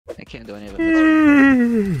can't do any of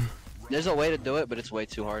it. There's a way to do it, but it's way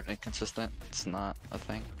too hard and inconsistent. It's not a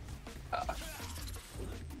thing.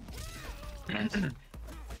 Nice.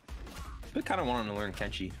 I kind of want him to learn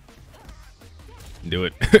Kenshi. Do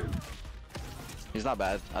it. He's not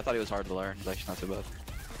bad. I thought he was hard to learn. He's actually not too bad.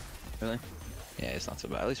 Really? Yeah, it's not too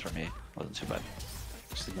bad. At least for me, it wasn't too bad.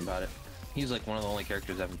 Just thinking about it. He's like one of the only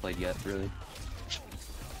characters I haven't played yet, really.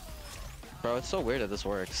 Bro, it's so weird that this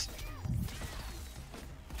works.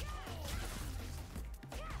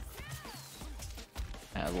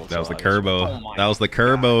 Yeah, That was the Kerbo. That was the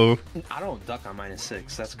Kerbo. I don't duck on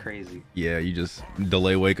 -6. That's crazy. Yeah, you just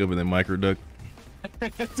delay wake up and then micro duck.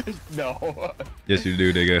 No. Yes, you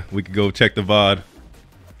do, nigga. We could go check the VOD.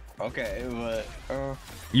 Okay, but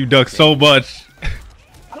You duck so much.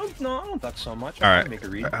 I don't duck so much. All I right. can make a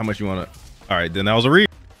read. How much you wanna? All right, then that was a read.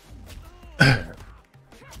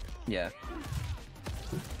 Yeah.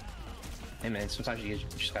 Hey man, sometimes you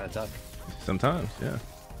just gotta duck. Sometimes, yeah.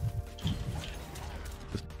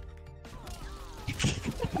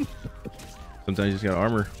 Sometimes you just got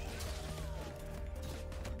armor.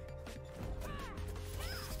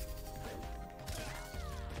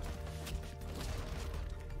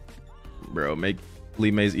 Bro, make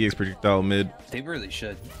Lee May's EX projectile mid. They really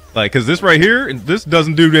should. Like, cause this right here, and this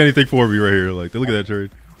doesn't do anything for me right here. Like, look at that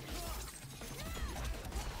trade.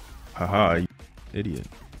 Haha, you idiot.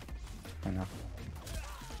 I know.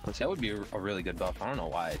 That would be a really good buff. I don't know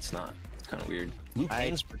why it's not. It's kind of weird. Luke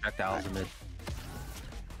Kane's projectiles in mid.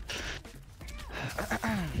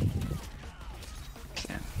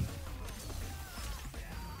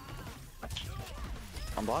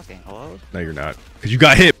 I'm blocking. Hello? No, you're not. Cause you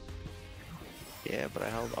got hit. Yeah, but I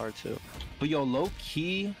held R2. But yo, low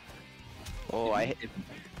key. Oh, I hit.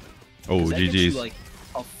 Oh, That gets GG's. you, like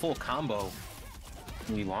a full combo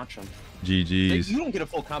when you launch them. GG's. You don't get a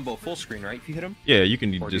full combo full screen, right? If you hit him. Yeah, you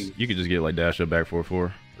can Or just do you could just get like dash up back 4-4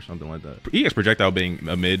 or something like that. EX projectile being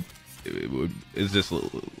a mid, it's just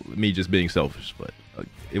me just being selfish, but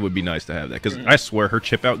it would be nice to have that because I swear her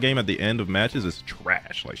chip out game at the end of matches is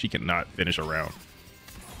trash. Like she cannot finish a round.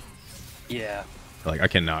 Yeah. Like I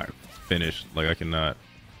cannot finish. Like I cannot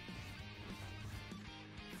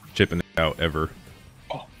chipping it out ever.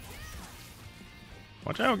 Oh.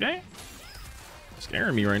 Watch out, gang!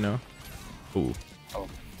 Scaring me right now. Ooh. Oh,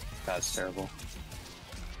 that's terrible.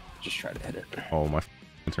 Just try to hit it. Oh, my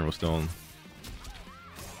turn was still on.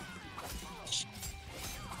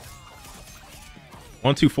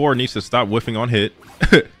 One, 2, 4 needs to stop whiffing on hit.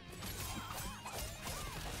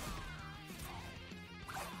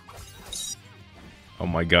 Oh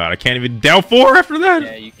my god, I can't even down 4 after that.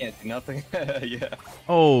 Yeah, you can't do nothing. Yeah.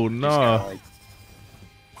 Oh no. Like,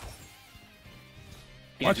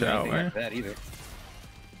 Watch out, man. Like that either.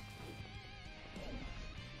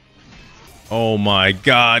 Oh my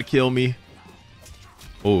god, kill me.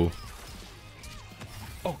 Oh.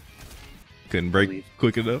 Oh. Couldn't break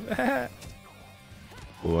quick enough.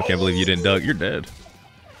 Oh, I can't believe you didn't duck. You're dead.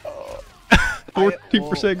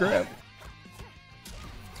 14% grab.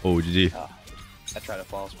 Oh, GG. I tried to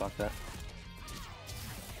fall spot that.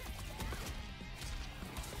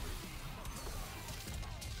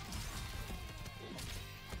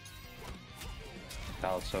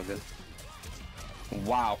 That was so good.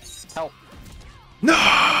 Wow. Help.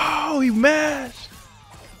 No, he mashed.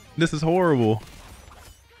 This is horrible.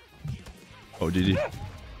 Oh, GG.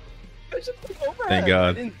 Thank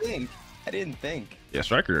God. I didn't think. Yeah,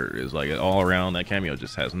 Striker is like all around. That cameo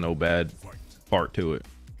just has no bad part to it.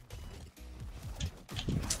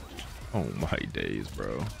 Oh my days,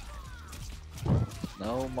 bro.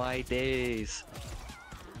 No, my days.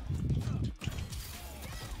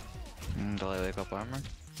 Delay wake up armor.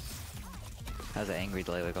 Has an angry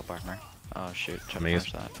delay wake up armor. Oh shoot, try to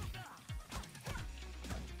punch that.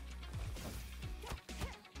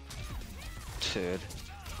 Dude.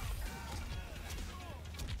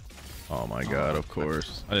 Oh my god, of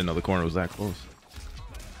course. I didn't know the corner was that close.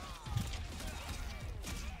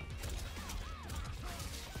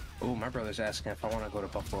 Oh, my brother's asking if I want to go to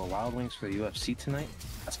Buffalo Wild Wings for the UFC tonight.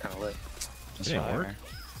 That's kind of lit. That's didn't fire. work.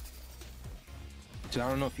 Dude, I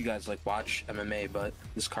don't know if you guys like watch MMA, but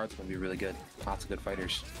this card's gonna be really good. Lots of good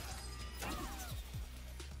fighters.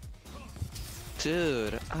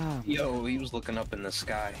 Dude, Yo, he was looking up in the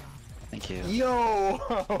sky. thank you. Yo,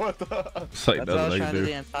 what the? It's like That's what I was that's trying to do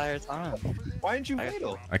the do. entire time. Why didn't you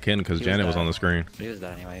fatal? I can because He was Janet was dead. on the screen. He was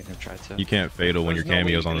that anyway, even tried to. You can't fatal when your There's no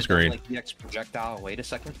way cameo's you on the could've done, screen. Like EX projectile. Wait a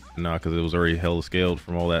second. Nah, because it was already hella scaled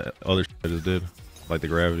from all that other shit I just did, like the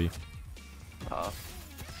gravity.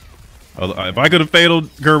 If I could have fataled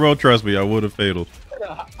Gerbo, trust me, I would have fataled.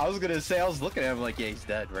 I was gonna say, I was looking at him like, yeah, he's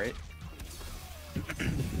dead, right?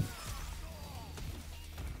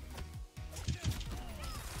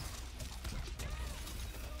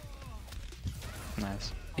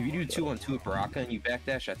 If you do 2-on-2 with Baraka and you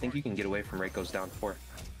backdash, I think you can get away from Reiko's down 4.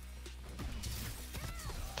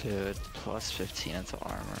 Dude, plus 15 into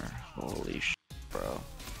armor. Holy shit, bro.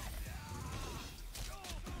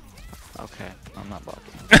 Okay, I'm not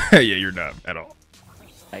blocking. Yeah, you're not at all.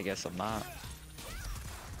 I guess I'm not.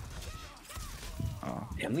 Oh.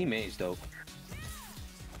 Damn, Lee May's dope.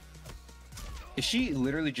 Is she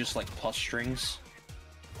literally just like plus strings?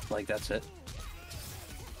 Like that's it?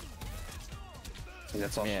 Like,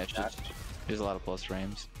 that's all Yeah, she's got? there's a lot of plus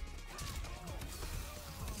frames.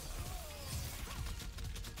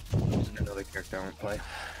 There's another character I want to play.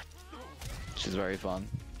 She's very fun.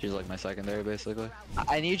 She's like my secondary, basically.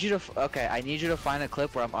 I need you to I need you to find a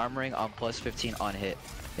clip where I'm armoring on plus 15 on hit.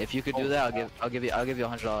 If you could do that, I'll give you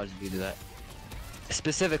 $100 if you do that.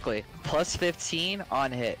 Specifically, plus 15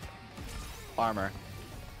 on hit armor.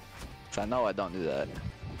 So I know I don't do that.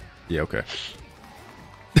 Yeah, okay.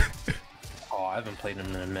 Oh, I haven't played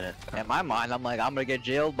him in a minute. In my mind, I'm like, I'm gonna get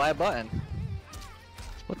jailed by a button.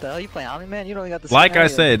 What the hell? You playing Omni Man? You don't even got the. Like I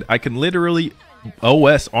said, I can literally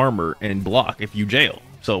OS armor and block if you jail.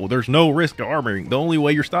 So there's no risk of armoring. The only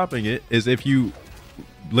way you're stopping it is if you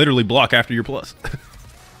literally block after your plus.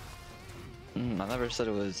 I never said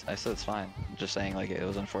it was. I said it's fine. I'm just saying, like, it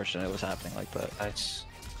was unfortunate it was happening like that. Nice.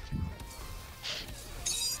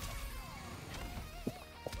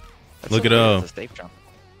 Look at a safe jump.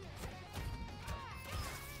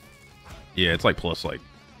 Yeah, it's like plus like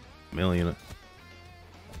million.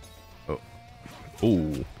 Oh,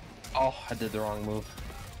 ooh. Oh, I did the wrong move.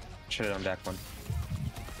 Should have done back one.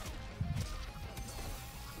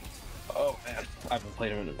 Oh man, I haven't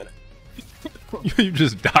played him in a minute. You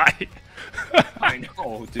just die. I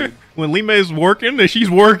know, dude. When Lime is working, she's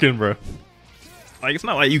working, bro. Like, it's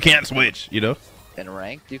not like you can't switch, you know? In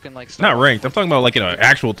ranked, you can like. Not ranked. I'm talking about like in an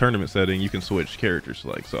actual tournament setting, you can switch characters.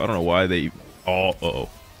 Like, so I don't know why they all. Uh-oh.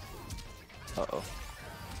 Uh-oh.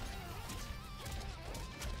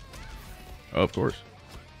 Oh, of course.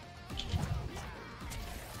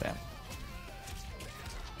 Damn.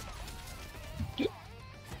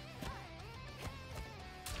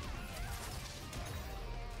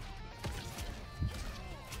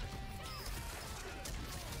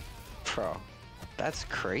 Bro, that's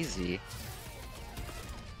crazy.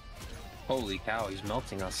 Holy cow, he's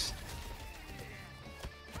melting us.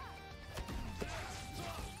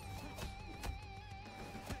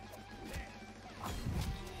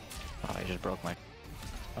 Oh, I just broke my.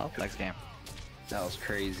 Oh, next game. That was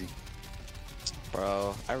crazy.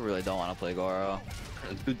 Bro, I really don't want to play Goro.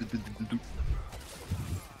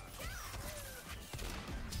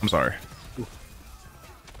 I'm sorry.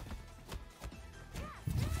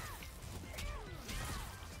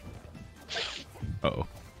 Uh-oh.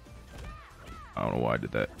 I don't know why I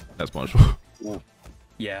did that. That's punishable.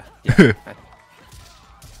 Yeah.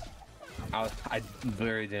 I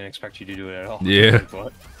literally didn't expect you to do it at all. Yeah.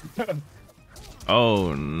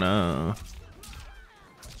 Oh, no.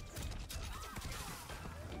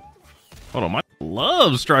 Hold on, my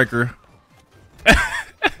love Striker.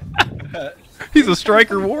 He's a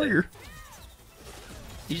Striker warrior.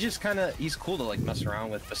 He's just kind of, he's cool to like mess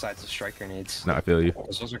around with besides the strike grenades. No, I feel you.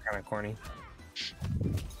 Those are kind of corny.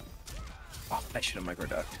 Oh, I should have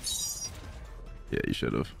micro-ducked. Yeah, you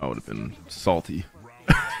should have. I would have been salty.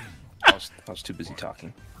 I was too busy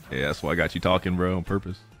talking. Yeah, that's why I got you talking, bro, on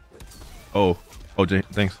purpose. Oh, Jay,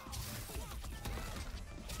 thanks.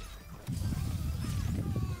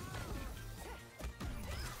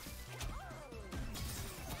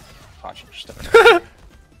 Watch your stuff.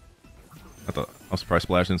 I was surprised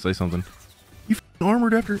Splash didn't say something. You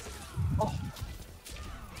armored after. Oh.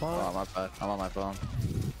 Oh, my bad. I'm on my phone.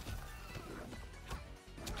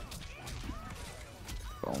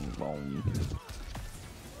 Boom, boom.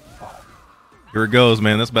 Here it goes,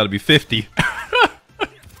 man. That's about to be 50. Is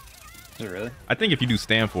it really? I think if you do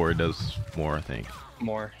stand for it does more, I think.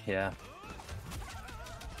 More, yeah.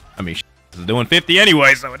 I mean, is doing 50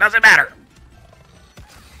 anyway, so it doesn't matter.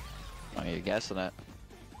 Oh, you're guessing it.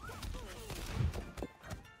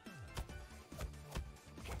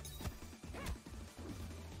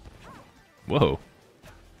 Whoa.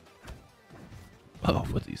 Oh,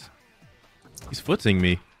 footsies. He's footsing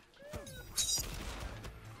me.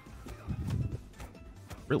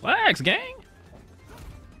 Relax, gang.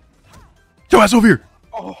 Yo, ass over here.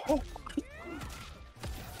 Oh.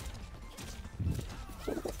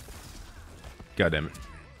 God damn it.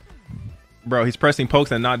 Bro, he's pressing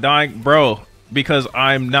pokes and not dying. Bro, because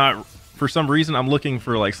I'm not, for some reason, I'm looking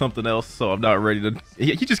for like something else, so I'm not ready to.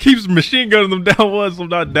 He just keeps machine gunning them down one, so I'm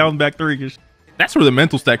not down back 3. That's where the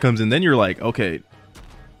mental stat comes in. Then you're like, okay,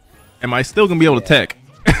 am I still going to be able to tech?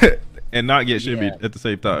 and not get shimmied at the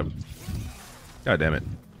same time. God damn it.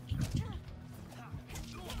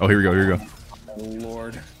 Oh, here we go. Here we go. Oh,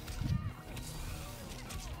 Lord.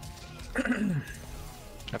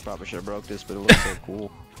 I probably should have broke this, but it looks so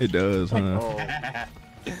cool. It does, huh? Oh,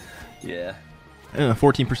 Yeah.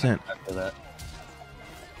 14%. After that.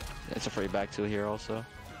 it's a free back two here also.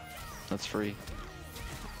 That's free.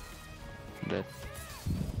 I'm dead.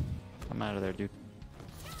 I'm out of there, dude.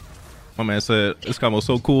 My man said, this combo's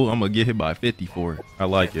so cool, I'm gonna get hit by 50 for it. I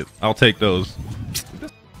like it. I'll take those.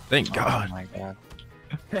 Thank God. Oh my God.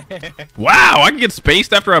 Wow, I can get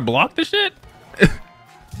spaced after I block the shit?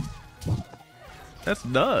 That's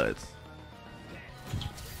nuts.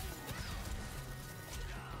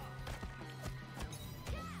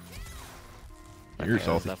 You're Okay,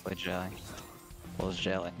 salty. that's definitely jailing. Well, it's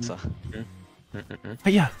jailing, so.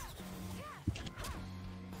 Hey, yeah.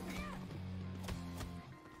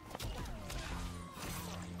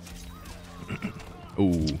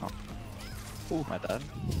 Ooh. Ooh, my bad.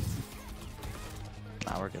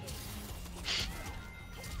 Nah, we're good.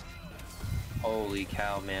 Holy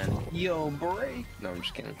cow, man. Yo, break. No, I'm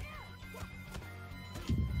just kidding.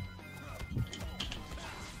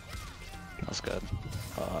 That's good.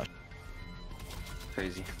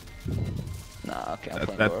 Crazy. Nah, okay, I'm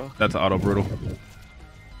playing Goro. That's auto brutal.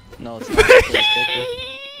 No, it's not.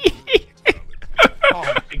 Oh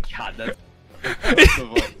my God, that's the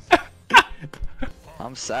voice.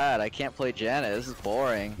 I'm sad. I can't play Janet. This is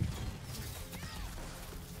boring.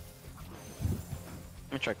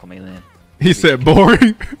 Let me try Chameleon. He said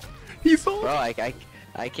boring. He's Bro, salty.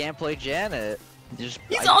 I can't play Janet. He's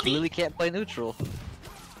I salty. really can't play neutral.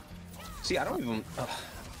 See, I don't even.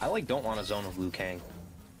 I like don't want a zone of Liu Kang.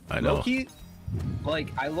 I know. Low-key, like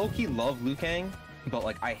I low-key love Liu Kang, but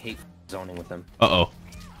like I hate zoning with him. Uh-oh.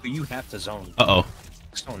 But you have to zone. Uh-oh.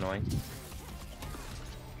 It's so annoying.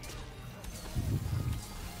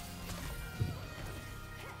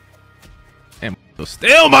 Damn. So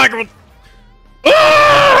still, Michael.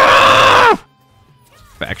 Ah!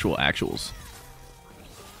 Factual actuals.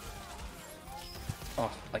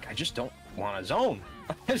 Oh, like I just don't want to zone.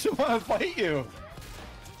 I just want to fight you.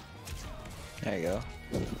 There you go.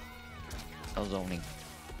 No zoning.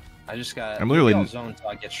 I just got. I'm literally- I'll zone until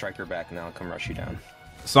I get Striker back, and then I'll come rush you down.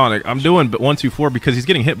 Sonic, I'm doing 1, 2, 4 because he's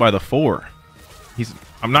getting hit by the 4.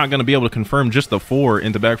 I'm not gonna be able to confirm just the 4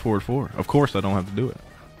 into back forward 4. Of course, I don't have to do it.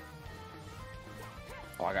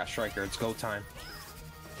 Oh, I got Striker. It's go time.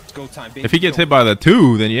 It's go time, baby. If he gets hit by the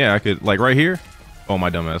 2, then yeah, I could like right here. Oh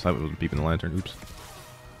my dumbass! I was peeping the lantern. Oops.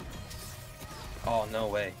 Oh no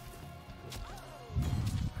way.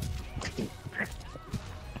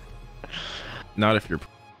 Not if you're.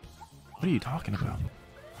 What are you talking about?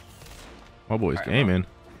 My boy's Alright, gaming.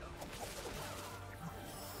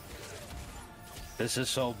 This is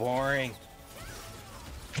so boring.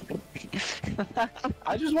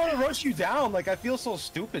 I just want to rush you down. Like I feel so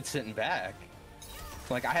stupid sitting back.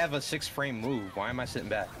 Like I have a 6-frame move. Why am I sitting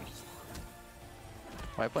back?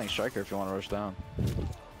 Why are you playing Striker if you want to rush down?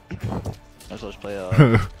 Let's just play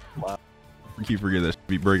wow. Keep forgetting that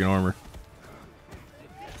be breaking armor.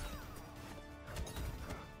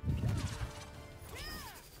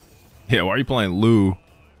 Yeah, why are you playing Lou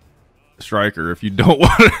Striker if you don't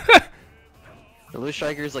want to? The Blue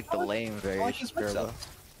Striker is like the lame I like variation. his of Turbo. mix-ups.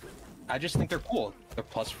 I just think they're cool. They're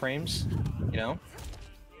plus frames, you know?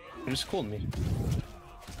 They're just cool to me.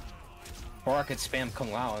 Or I could spam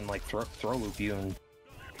Kung Lao and like throw loop you and...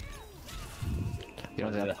 You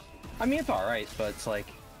don't do that. I mean, it's alright, but it's like...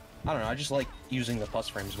 I don't know, I just like using the plus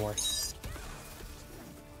frames more.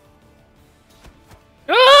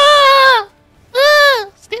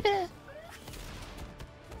 Stupid.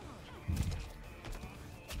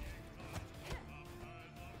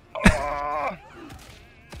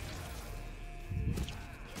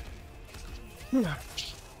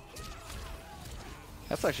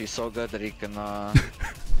 That's actually so good that he can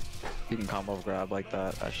combo grab like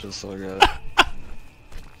that. That's just so good.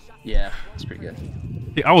 Yeah, it's pretty good.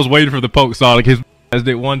 Yeah, I was waiting for the poke Sonic. His ass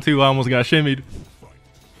did 1-2. I almost got shimmied.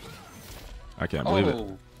 I can't believe it.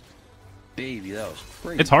 Baby, that was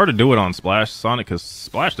crazy. It's hard to do it on Splash Sonic because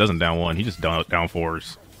Splash doesn't down 1. He just down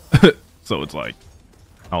 4s. So it's like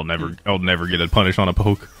I'll never get a punish on a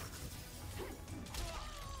poke.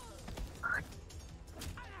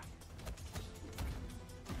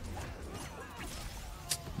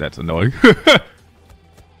 That's annoying.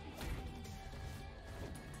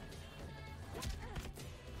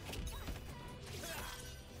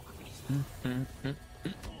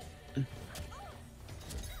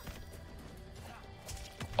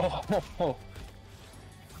 Oh.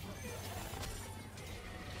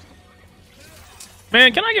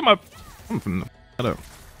 Man, can I get my I'm from the up.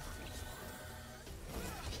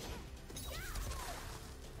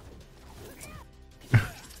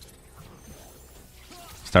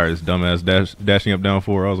 Tired of this dumbass dashing up down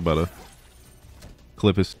 4. I was about to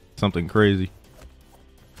clip his something crazy.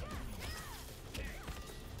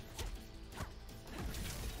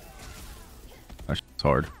 That shit's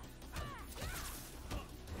hard.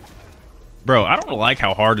 Bro, I don't like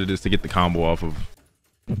how hard it is to get the combo off of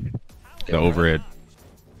the overhead.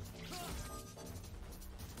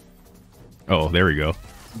 Oh, there we go.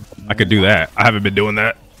 I could do that. I haven't been doing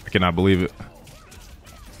that. I cannot believe it.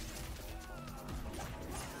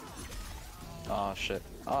 Oh shit.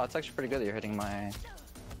 Oh, it's actually pretty good that you're hitting my...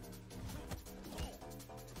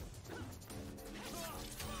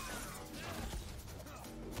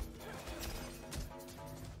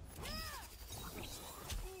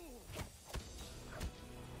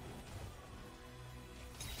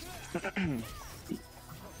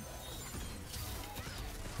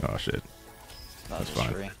 Oh shit. That's fine.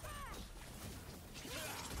 Free.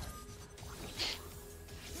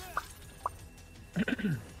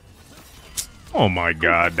 Oh my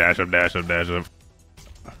god, dash up, dash up, dash up.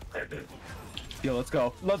 Yo, let's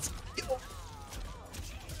go. Let's go.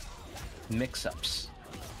 Mix-ups.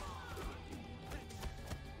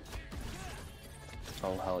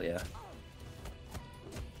 Oh, hell yeah.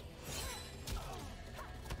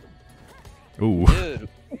 Ooh.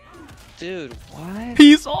 Dude, what?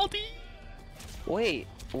 He's salty. Wait,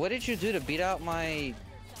 what did you do to beat out my...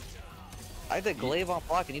 I did glaive on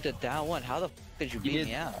block and you did down 1. How the f did you beat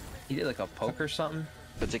me out? He did like a poke or something?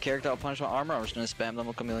 If it's a character I'll punch my armor, I'm just gonna spam them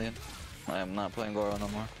with Chameleon. I am not playing Goro no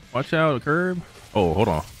more. Watch out, curb. Oh, hold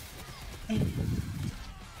on.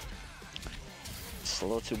 It's a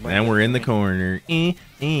little too And we're in the corner.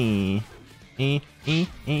 Ooh.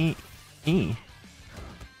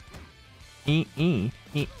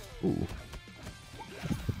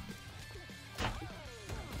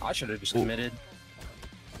 I should have just committed.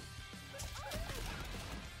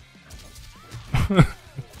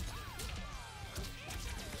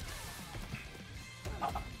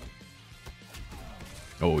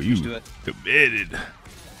 Oh, you Just do it. committed.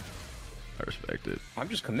 I respect it. I'm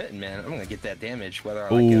just committing, man. I'm gonna get that damage whether I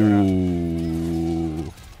like it or not.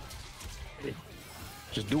 Ooh.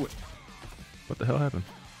 Just do it. What the hell happened?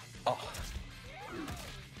 Oh.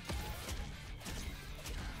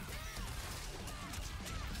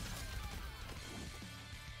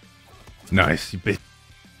 Nice, you bitch.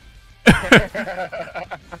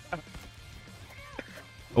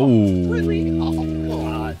 Oh. Really? Oh,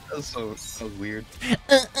 God. That was so weird.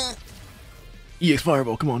 EX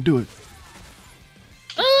Fireball, come on, do it.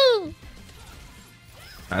 Ooh.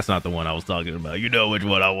 That's not the one I was talking about. You know which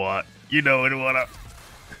one I want. You know which one I...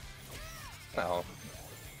 Oh.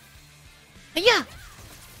 Yeah.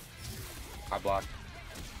 I blocked.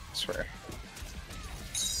 I swear.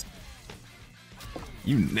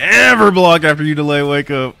 You never block after you delay wake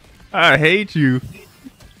up. I hate you.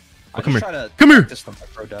 Oh, come here. Come here.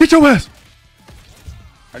 Hit your ass.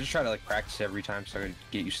 I just try to like practice every time so I can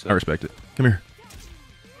get used to I it. respect it. Come here.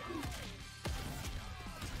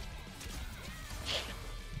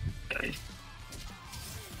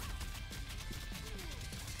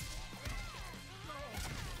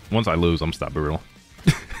 Once I lose, I'm stop brutal.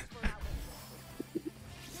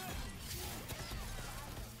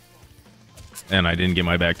 And I didn't get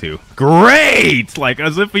my back too. Great! Like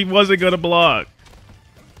as if he wasn't gonna block.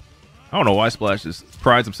 I don't know why Splash just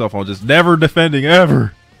prides himself on just never defending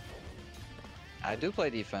ever. I do play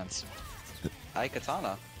defense. I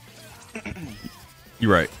katana.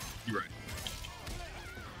 You're right. You're right.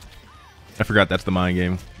 I forgot that's the mind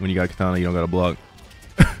game. When you got katana, you don't gotta block.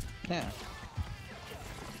 Yeah.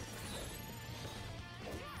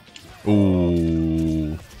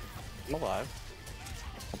 Ooh. I'm alive.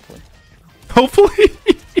 Hopefully. Hopefully.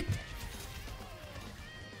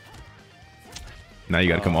 Now you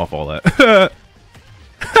gotta come off all that.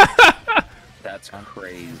 That's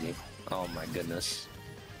crazy. Oh my goodness.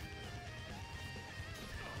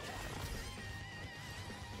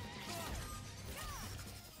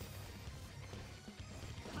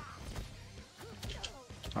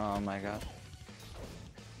 Oh my god.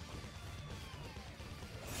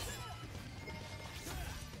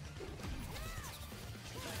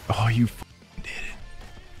 Oh, you did it.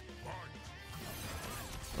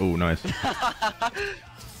 Oh, nice.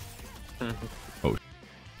 Oh.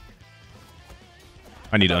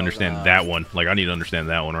 I need to understand that one. Like, I need to understand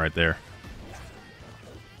that one right there.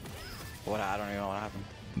 What? I don't even know what happened.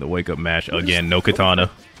 The wake up mash again. No katana.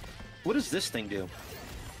 What does this thing do?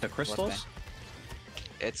 The crystals?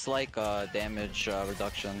 It's like damage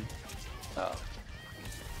reduction. Oh.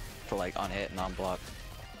 for like on hit and on block.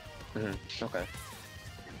 Okay.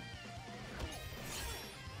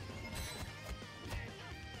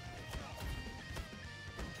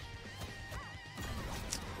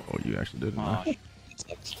 Oh, you actually did it. Oh,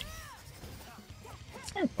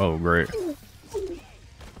 Huh? Oh, great.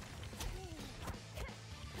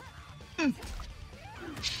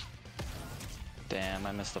 damn,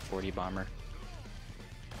 I missed the 40 bomber.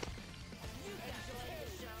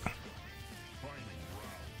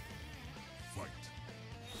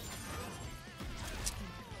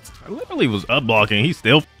 I literally was up blocking. He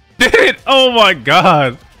still did it. Oh my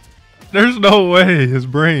god. There's no way his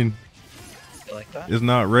brain You like that? is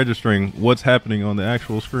not registering what's happening on the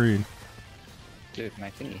actual screen. Dude,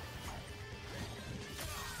 my thingy.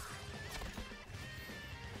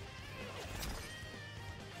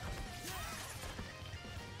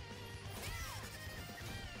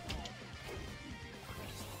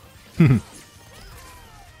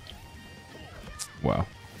 Wow.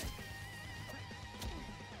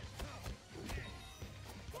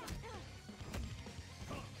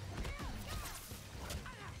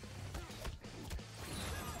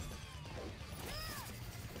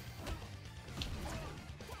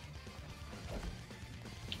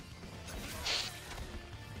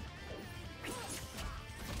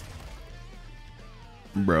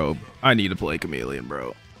 Bro, I need to play Chameleon,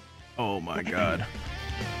 bro. Oh my god.